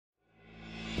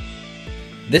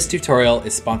This tutorial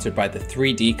is sponsored by the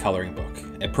 3D Coloring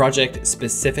Book, a project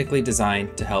specifically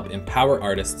designed to help empower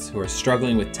artists who are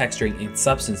struggling with texturing in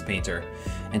Substance Painter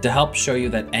and to help show you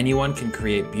that anyone can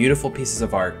create beautiful pieces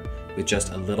of art with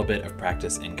just a little bit of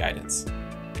practice and guidance.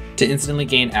 To instantly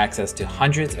gain access to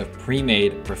hundreds of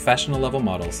pre-made professional level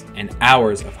models and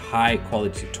hours of high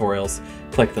quality tutorials,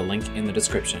 click the link in the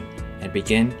description and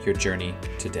begin your journey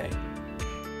today.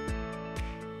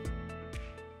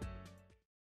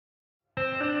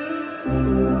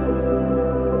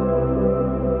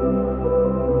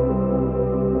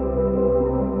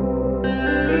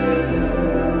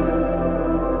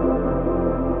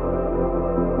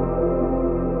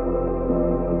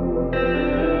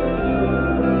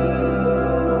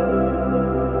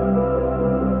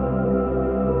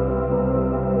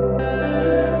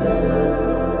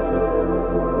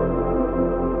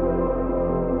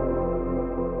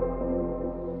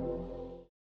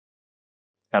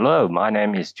 Hello, my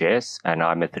name is Jess and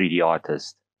I'm a 3D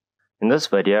artist. In this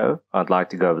video, I'd like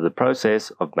to go over the process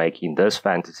of making this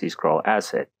fantasy scroll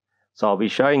asset. So I'll be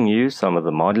showing you some of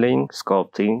the modeling,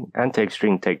 sculpting and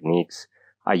texturing techniques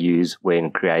I use when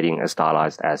creating a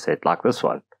stylized asset like this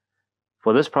one.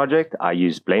 For this project, I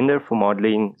use Blender for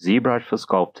modeling, Zbrush for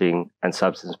sculpting and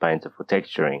Substance Painter for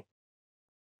texturing.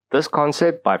 This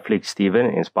concept by Flix Stephan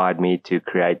inspired me to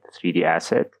create the 3D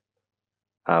asset.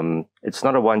 It's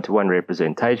not a one-to-one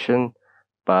representation,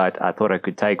 but I thought I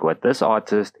could take what this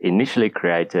artist initially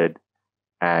created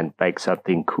and make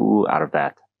something cool out of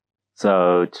that.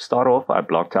 So to start off, I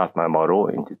blocked out my model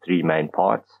into three main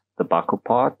parts: the buckle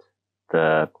part,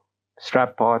 the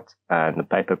strap part, and the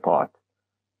paper part.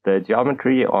 The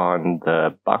geometry on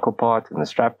the buckle part and the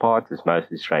strap part is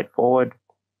mostly straightforward.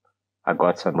 I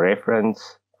got some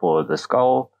reference for the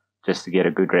skull, just to get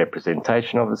a good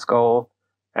representation of the skull,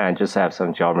 and just have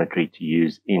some geometry to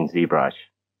use in ZBrush.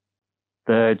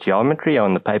 The geometry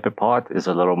on the paper part is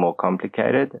a little more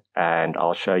complicated, and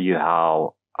I'll show you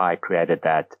how I created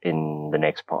that in the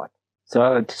next part.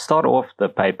 So to start off the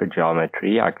paper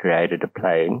geometry, I created a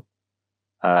plane,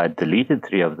 deleted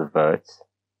three of the verts,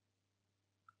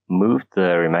 moved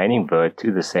the remaining vert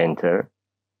to the center,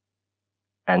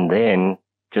 and then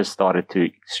just started to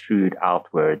extrude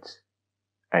outwards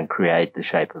and create the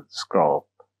shape of the scroll.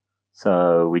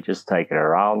 So we just take it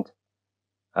around,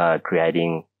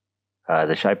 creating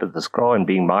the shape of the scroll and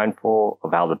being mindful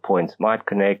of how the points might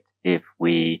connect if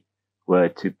we were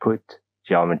to put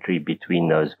geometry between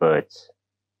those verts.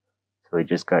 So we're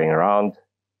just going around,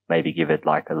 maybe give it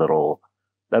like a little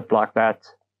lip like that.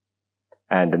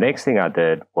 And the next thing I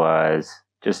did was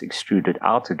just extrude it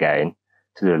out again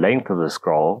to the length of the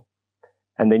scroll.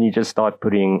 And then you just start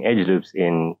putting edge loops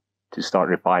in to start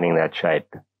refining that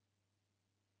shape.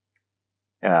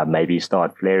 Maybe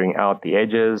start flaring out the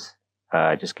edges,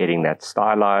 just getting that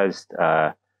stylized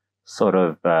sort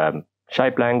of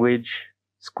shape language,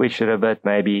 squish it a bit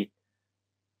maybe,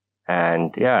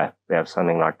 and yeah, we have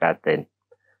something like that then.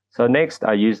 So next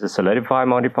I use the solidify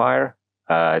modifier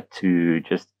to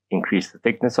just increase the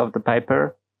thickness of the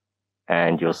paper,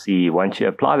 and you'll see once you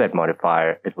apply that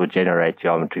modifier, it will generate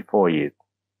geometry for you.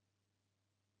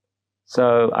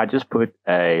 So I just put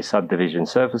a subdivision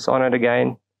surface on it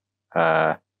again,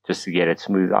 just to get it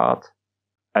smooth out.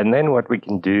 And then what we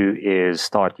can do is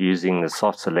start using the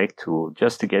soft select tool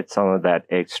just to get some of that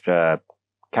extra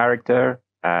character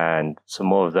and some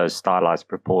more of those stylized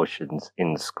proportions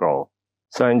in the scroll.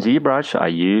 So in ZBrush, I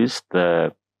use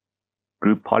the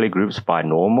group polygroups by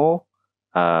normal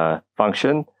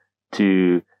function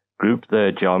to group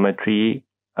the geometry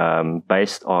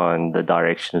based on the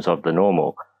directions of the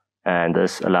normal. And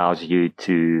this allows you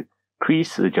to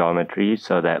crease the geometry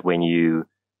so that when you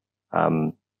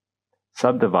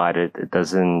subdivide it, it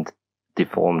doesn't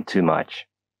deform too much.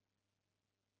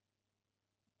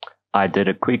 I did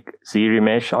a quick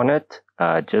Z-remesh on it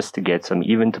just to get some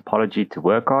even topology to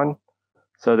work on.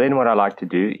 So then what I like to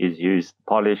do is use the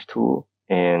polish tool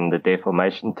in the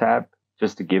deformation tab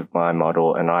just to give my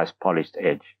model a nice polished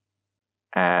edge.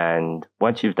 And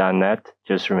once you've done that,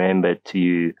 just remember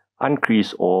to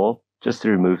uncrease all, just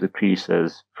to remove the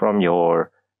creases from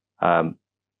your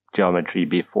geometry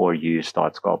before you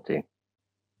start sculpting.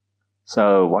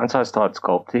 So once I start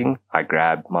sculpting, I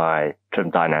grab my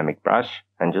trim dynamic brush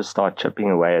and just start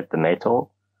chipping away at the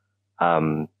metal,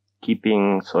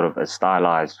 keeping sort of a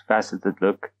stylized faceted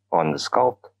look on the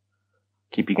sculpt,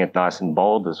 keeping it nice and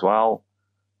bold as well.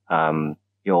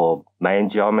 Your main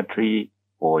geometry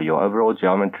or your overall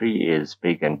geometry is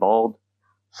big and bold,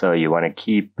 so you want to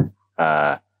keep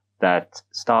that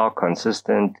style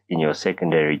consistent in your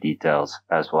secondary details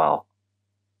as well.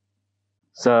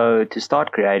 So to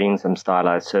start creating some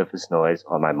stylized surface noise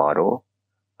on my model,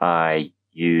 I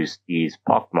used these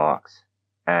pock marks,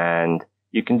 and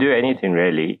you can do anything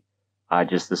really. I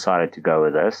just decided to go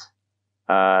with this.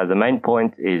 The main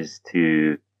point is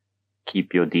to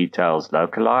keep your details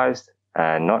localized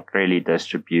and not really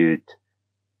distribute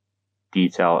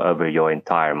detail over your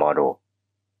entire model.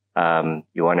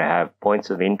 You want to have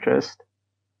points of interest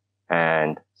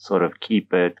and sort of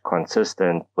keep it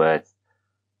consistent with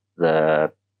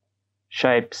the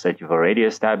shapes that you've already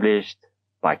established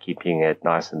by keeping it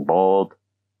nice and bold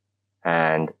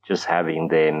and just having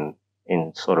them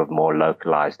in sort of more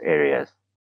localized areas.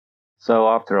 So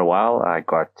after a while, I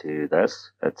got to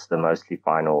this. It's the mostly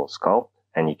final sculpt,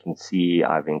 and you can see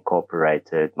I've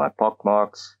incorporated my pock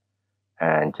marks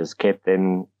and just kept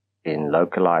them in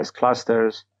localized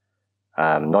clusters,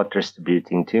 not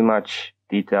distributing too much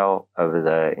detail over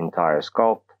the entire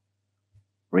sculpt.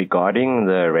 Regarding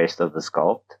the rest of the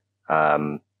sculpt,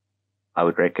 I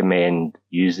would recommend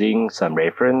using some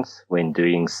reference when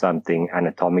doing something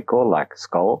anatomical like a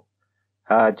skull.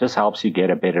 It just helps you get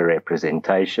a better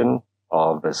representation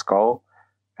of the skull,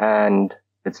 and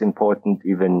it's important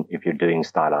even if you're doing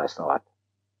stylized art.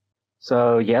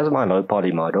 So here's my low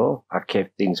poly model. I've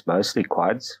kept things mostly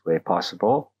quads where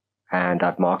possible, and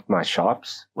I've marked my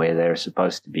sharps where they're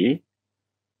supposed to be.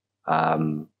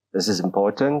 This is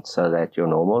important so that your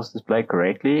normals display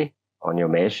correctly on your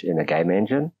mesh in a game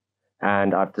engine.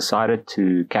 And I've decided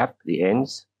to cap the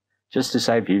ends just to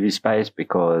save UV space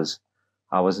because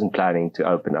I wasn't planning to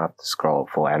open up the scroll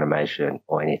for animation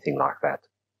or anything like that.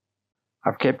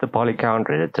 I've kept the poly count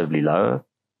relatively low.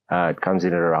 It comes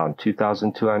in at around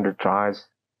 2,200 tries.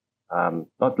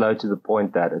 Not low to the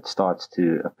point that it starts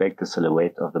to affect the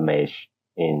silhouette of the mesh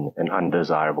in an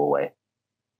undesirable way.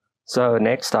 So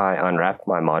next I unwrapped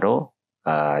my model.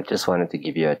 I just wanted to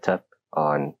give you a tip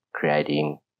on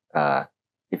creating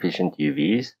efficient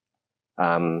UVs.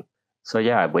 So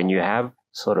yeah, when you have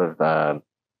sort of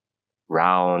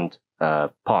round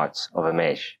parts of a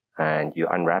mesh and you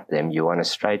unwrap them, you want to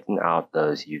straighten out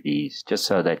those UVs just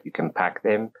so that you can pack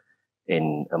them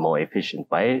in a more efficient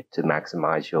way to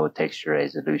maximize your texture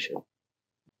resolution.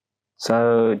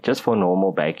 So just for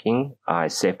normal baking, I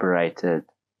separated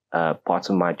parts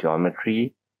of my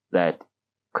geometry that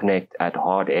connect at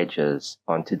hard edges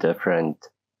onto different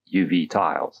UV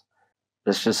tiles.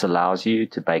 This just allows you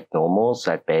to bake normals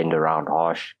that bend around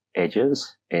harsh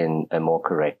edges in a more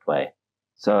correct way.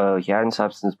 So here in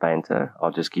Substance Painter,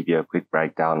 I'll just give you a quick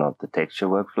breakdown of the texture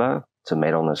workflow. It's a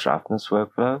metalness roughness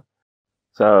workflow.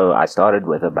 So I started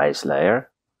with a base layer,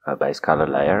 a base color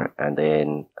layer, and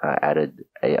then I added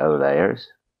AO layers.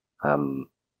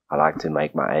 I like to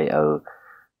make my AO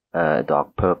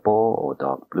dark purple or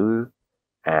dark blue,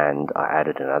 and I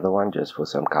added another one just for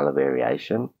some color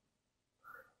variation.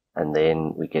 And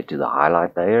then we get to the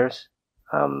highlight layers,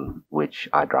 which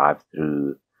I drive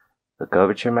through the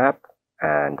curvature map,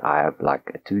 and I have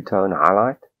like a two-tone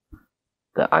highlight.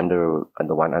 The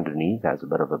one underneath has a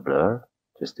bit of a blur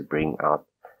just to bring out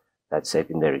that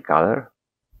secondary color.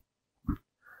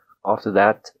 After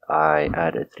that, I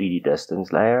add a 3D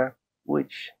distance layer,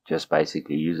 which just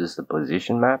basically uses the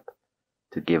position map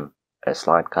to give a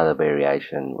slight color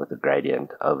variation with a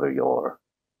gradient over your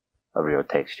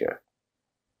texture.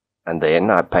 And then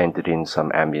I painted in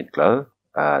some ambient glow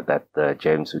that the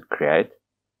gems would create.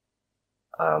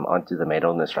 Onto the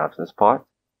metalness roughness part,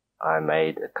 I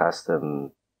made a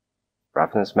custom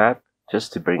roughness map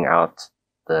just to bring out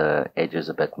the edges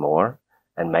a bit more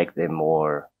and make them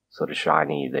more sort of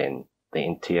shiny than the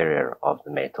interior of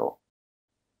the metal.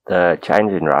 The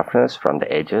change in roughness from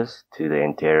the edges to the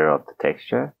interior of the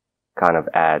texture kind of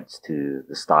adds to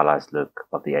the stylized look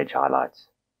of the edge highlights.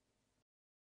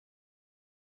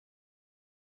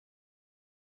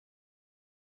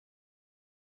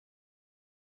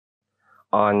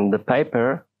 On the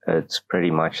paper, it's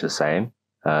pretty much the same.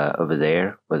 Over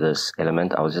there with this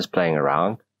element, I was just playing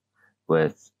around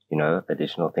with,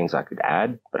 additional things I could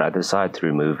add, but I decided to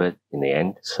remove it in the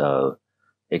end, so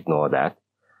ignore that.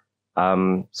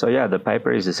 So yeah, the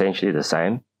paper is essentially the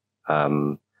same.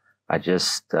 I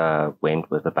just went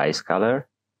with the base color,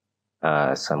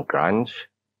 some grunge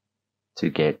to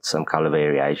get some color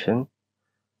variation,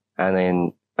 and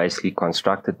then basically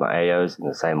constructed my AOs in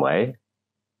the same way.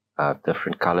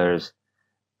 Different colors,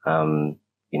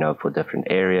 for different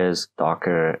areas,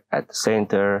 darker at the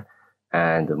center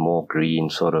and a more green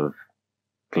sort of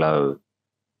glow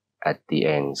at the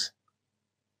ends.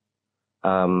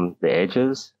 The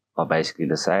edges are basically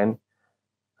the same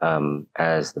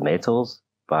as the metals,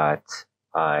 but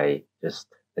I just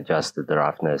adjusted the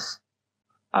roughness.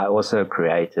 I also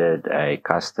created a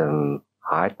custom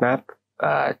height map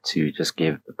to just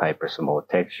give the paper some more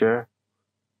texture.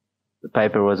 The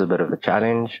paper was a bit of a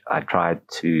challenge. I tried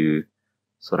to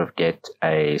sort of get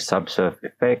a subsurf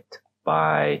effect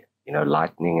by,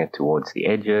 lightening it towards the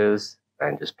edges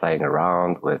and just playing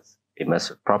around with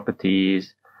emissive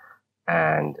properties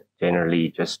and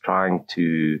generally just trying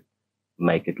to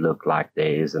make it look like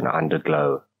there is an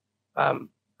underglow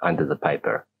under the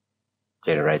paper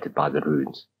generated by the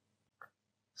runes.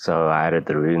 So I added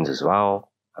the runes as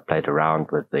well. I played around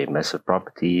with the emissive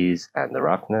properties and the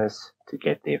roughness to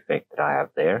get the effect that I have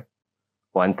there.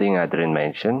 One thing I didn't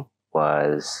mention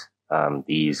was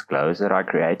these glows that I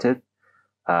created.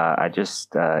 I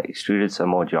just extruded some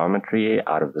more geometry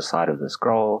out of the side of the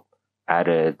scroll,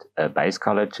 added a base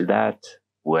color to that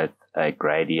with a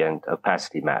gradient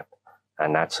opacity map,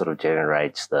 and that sort of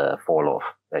generates the fall off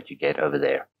that you get over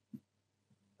there.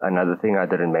 Another thing I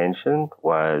didn't mention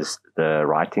was the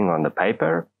writing on the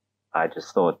paper. I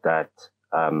just thought that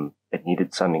it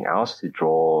needed something else to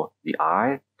draw the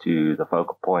eye to the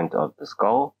focal point of the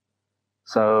skull.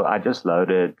 So I just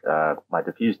loaded my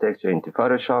diffuse texture into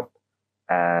Photoshop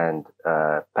and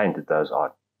painted those on.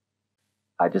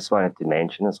 I just wanted to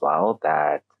mention as well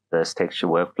that this texture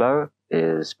workflow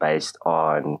is based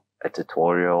on a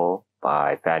tutorial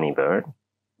by Fanny Bird,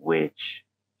 which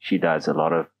she does a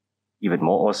lot of even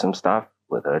more awesome stuff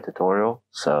with her tutorial,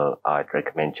 so I'd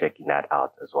recommend checking that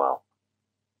out as well.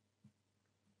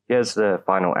 Here's the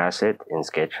final asset in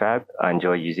Sketchfab. I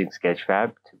enjoy using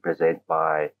Sketchfab to present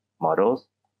my models.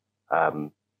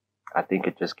 I think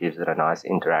it just gives it a nice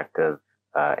interactive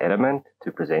element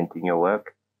to presenting your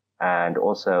work, and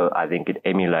also I think it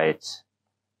emulates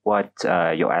what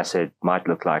your asset might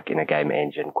look like in a game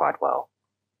engine quite well.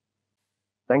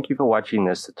 Thank you for watching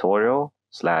this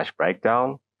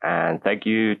tutorial/breakdown, and thank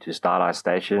you to Stylized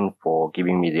Station for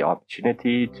giving me the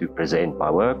opportunity to present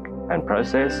my work and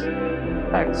process.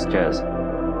 Thanks, cheers.